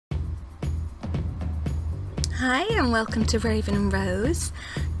Hi and welcome to Raven and Rose.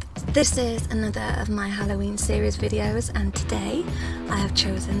 This is another of my Halloween series videos, and today I have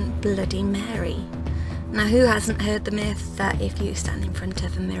chosen Bloody Mary. Now, who hasn't heard the myth that if you stand in front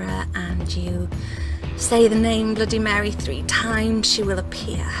of a mirror and you say the name Bloody Mary 3 times, she will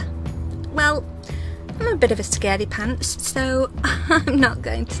appear? Well, I'm a bit of a scaredy pants, so I'm not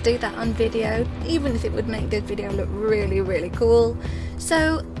going to do that on video, even if it would make this video look really cool.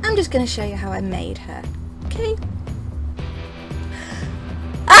 So I'm just going to show you how I made her. Okay.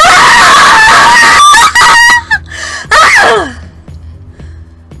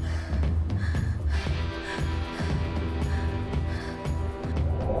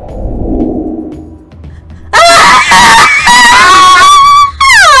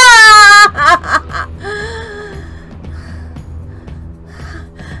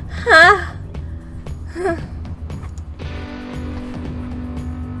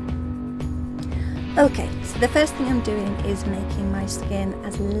 Okay, so the first thing I'm doing is making my skin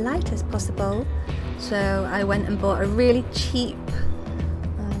as light as possible. So I went and bought a really cheap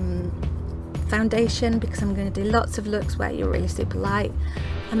foundation because I'm going to do lots of looks where you're really super light.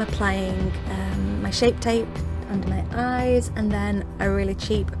 I'm applying my Shape Tape under my eyes, and then a really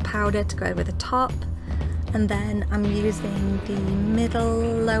cheap powder to go over the top, and then I'm using the middle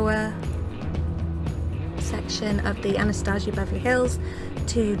lower section of the Anastasia Beverly Hills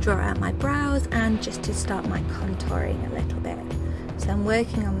to draw out my brows and just to start my contouring a little bit. So I'm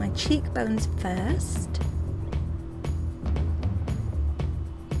working on my cheekbones first,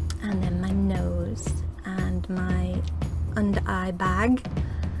 and then my nose and my under eye bag,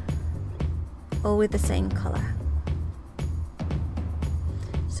 all with the same colour.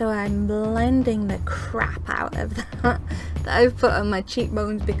 So I'm blending the crap out of that I've put on my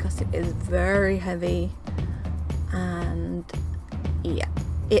cheekbones because it is very heavy, and yeah,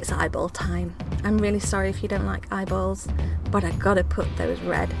 it's eyeball time. I'm really sorry if you don't like eyeballs, but I gotta put those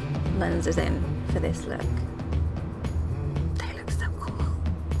red lenses in for this look. They look so cool.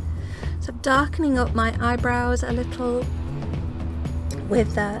 So I'm darkening up my eyebrows a little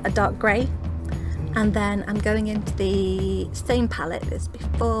with a dark grey, and then I'm going into the same palette as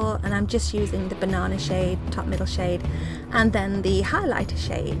before, and I'm just using the banana shade, top middle shade, and then the highlighter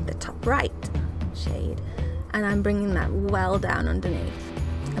shade, the top right shade, and I'm bringing that well down underneath.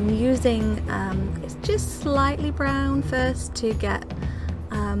 I'm using, it's just slightly brown first to get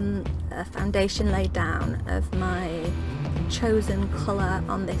a foundation laid down of my chosen colour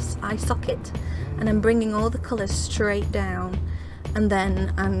on this eye socket, and I'm bringing all the colours straight down, and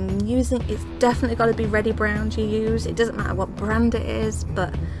then I'm using, it's definitely got to be Ready Brown you use, it doesn't matter what brand it is,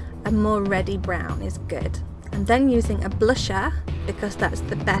 but a more reddy brown is good. I'm then using a blusher because that's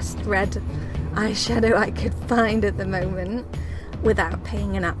the best red eyeshadow I could find at the moment, without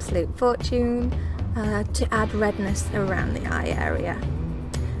paying an absolute fortune, to add redness around the eye area.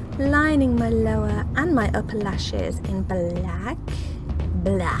 Lining my lower and my upper lashes in black.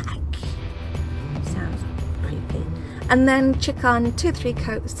 Sounds creepy. And then chuck on 2-3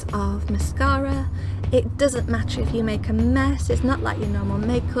 coats of mascara. It doesn't matter if you make a mess, it's not like your normal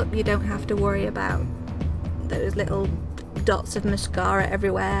makeup, you don't have to worry about those little dots of mascara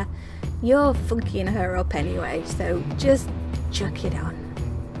everywhere. You're funkying her up anyway, so just chuck it on.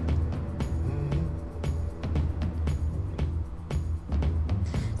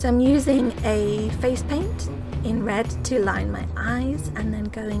 So I'm using a face paint in red to line my eyes, and then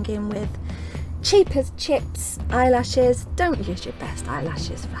going in with cheap as chips eyelashes. Don't use your best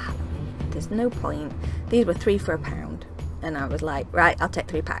eyelashes for Halloween, there's no point. These were 3 for £1, and I was like, right, I'll take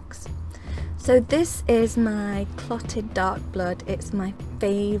 3 packs. So this is my Clotted Dark Blood. It's my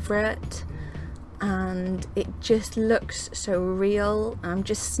favourite, and it just looks so real. I'm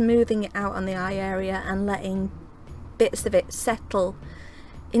just smoothing it out on the eye area and letting bits of it settle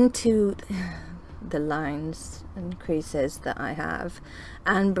into the lines and creases that I have,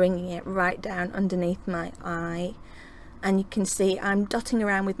 and bringing it right down underneath my eye. And you can see I'm dotting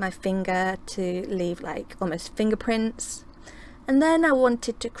around with my finger to leave like almost fingerprints. And then I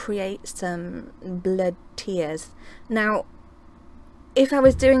wanted to create some blood tears. Now, if I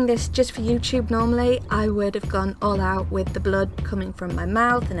was doing this just for YouTube normally, I would have gone all out with the blood coming from my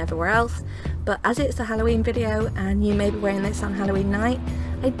mouth and everywhere else. But as it's a Halloween video and you may be wearing this on Halloween night,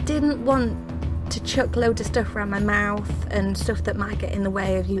 I didn't want to chuck loads of stuff around my mouth and stuff that might get in the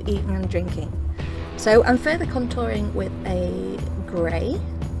way of you eating and drinking. So I'm further contouring with a grey,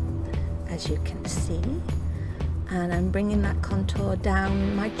 as you can see. And I'm bringing that contour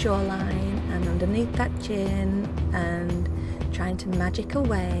down my jawline and underneath that chin, and trying to magic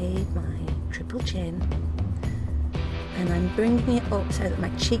away my triple chin. And I'm bringing it up so that my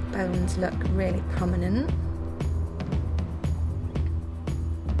cheekbones look really prominent.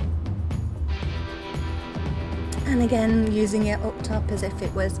 And again, using it up top as if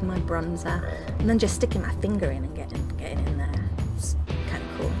it was my bronzer, and then just sticking my finger in and getting in there. It's kind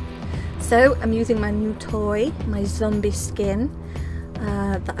of cool. So I'm using my new toy, my zombie skin,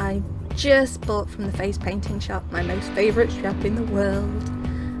 that I just bought from the face painting shop, my most favourite shop in the world.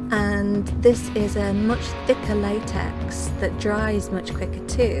 And this is a much thicker latex that dries much quicker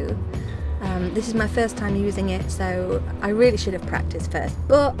too. This is my first time using it, so I really should have practiced first,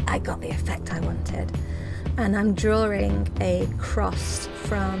 but I got the effect I wanted. And I'm drawing a cross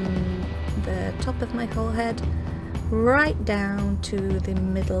from the top of my whole head right down to the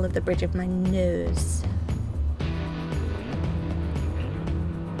middle of the bridge of my nose.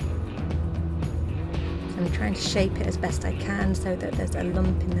 I'm trying to shape it as best I can so that there's a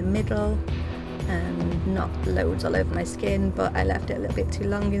lump in the middle and not loads all over my skin, but I left it a little bit too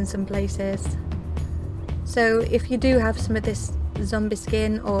long in some places. So if you do have some of this zombie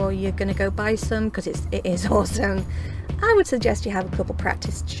skin, or you're going to go buy some because it is awesome, I would suggest you have a couple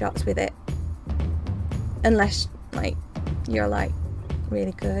practice shots with it, unless you're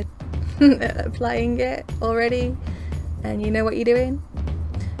really good at applying it already and you know what you're doing.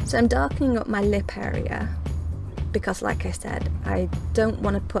 So I'm darkening up my lip area because, like I said, I don't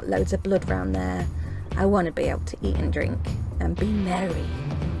want to put loads of blood around there. I want to be able to eat and drink and be merry.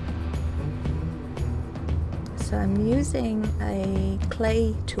 So I'm using a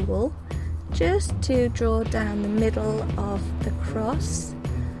clay tool just to draw down the middle of the cross,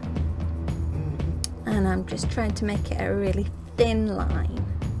 and I'm just trying to make it a really thin line.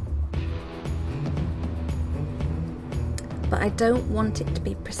 But I don't want it to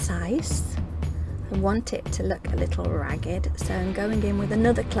be precise. I want it to look a little ragged, so I'm going in with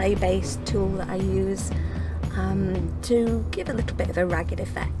another clay-based tool that I use to give a little bit of a ragged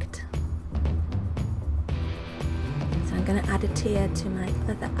effect. So I'm going to add a tear to my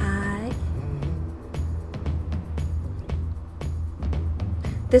other eye.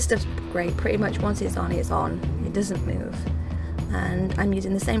 This stuff's great, pretty much once it's on, it doesn't move. And I'm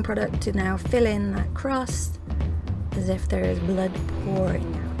using the same product to now fill in that cross as if there is blood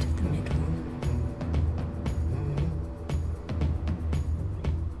pouring out of the middle.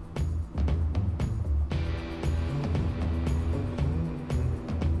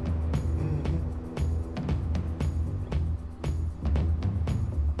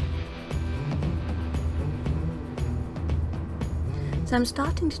 So I'm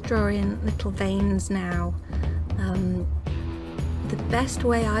starting to draw in little veins now. The best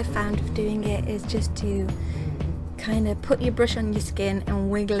way I've found of doing it is just to kind of put your brush on your skin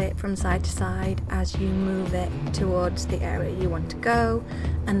and wiggle it from side to side as you move it towards the area you want to go,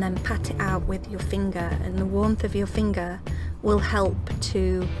 and then pat it out with your finger, and the warmth of your finger will help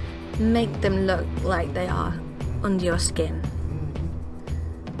to make them look like they are under your skin.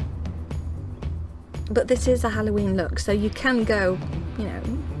 But this is a Halloween look, so you can go,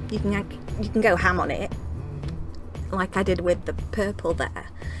 you can go ham on it like I did with the purple there,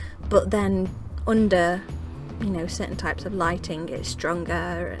 but then under certain types of lighting it's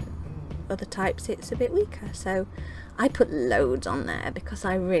stronger and other types it's a bit weaker. So I put loads on there because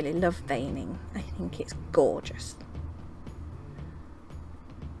I really love veining. I think it's gorgeous.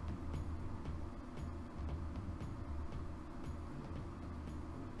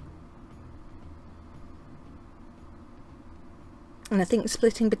 And I think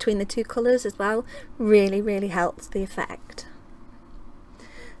splitting between the two colours as well really helps the effect.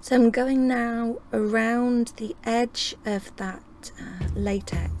 So I'm going now around the edge of that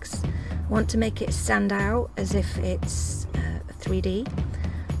latex. I want to make it stand out as if it's 3D.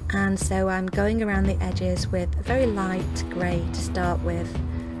 And so I'm going around the edges with a very light grey to start with,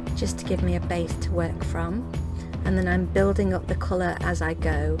 just to give me a base to work from. And then I'm building up the colour as I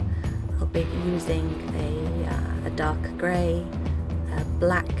go. I'll be using a dark grey,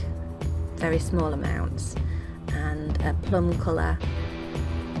 black, very small amounts, and a plum colour.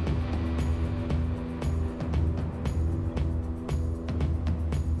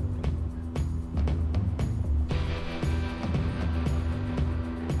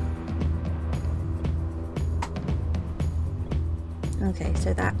 Okay,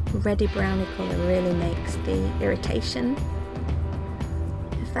 so that reddy browny colour really makes the irritation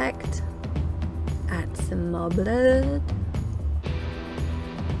effect. Add some more blood.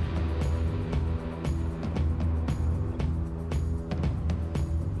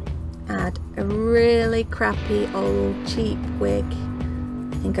 Add a really crappy old cheap wig.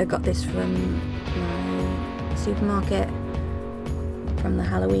 I think I got this from my supermarket, from the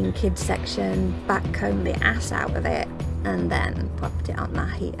Halloween kids section. Backcombed the ass out of it and then popped it on my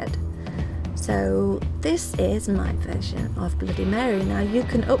head. So this is my version of Bloody Mary. Now you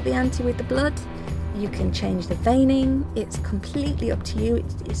can up the ante with the blood. You can change the veining, it's completely up to you,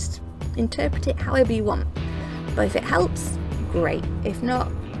 it's interpret it however you want. But if it helps, great. If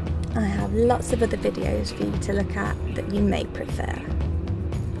not, I have lots of other videos for you to look at that you may prefer.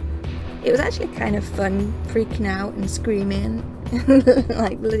 It was actually kind of fun freaking out and screaming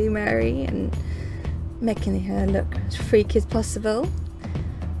like Bloody Mary and making her look as freaky as possible.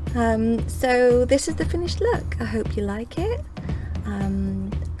 So this is the finished look. I hope you like it.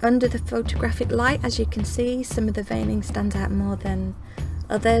 Under the photographic light, as you can see, some of the veining stands out more than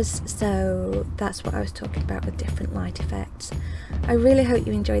others, so that's what I was talking about with different light effects. I really hope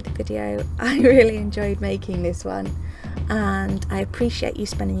you enjoyed the video. I really enjoyed making this one, and I appreciate you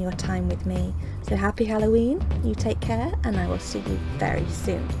spending your time with me. So happy Halloween, you take care, and I will see you very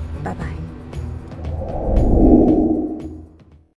soon. Bye bye.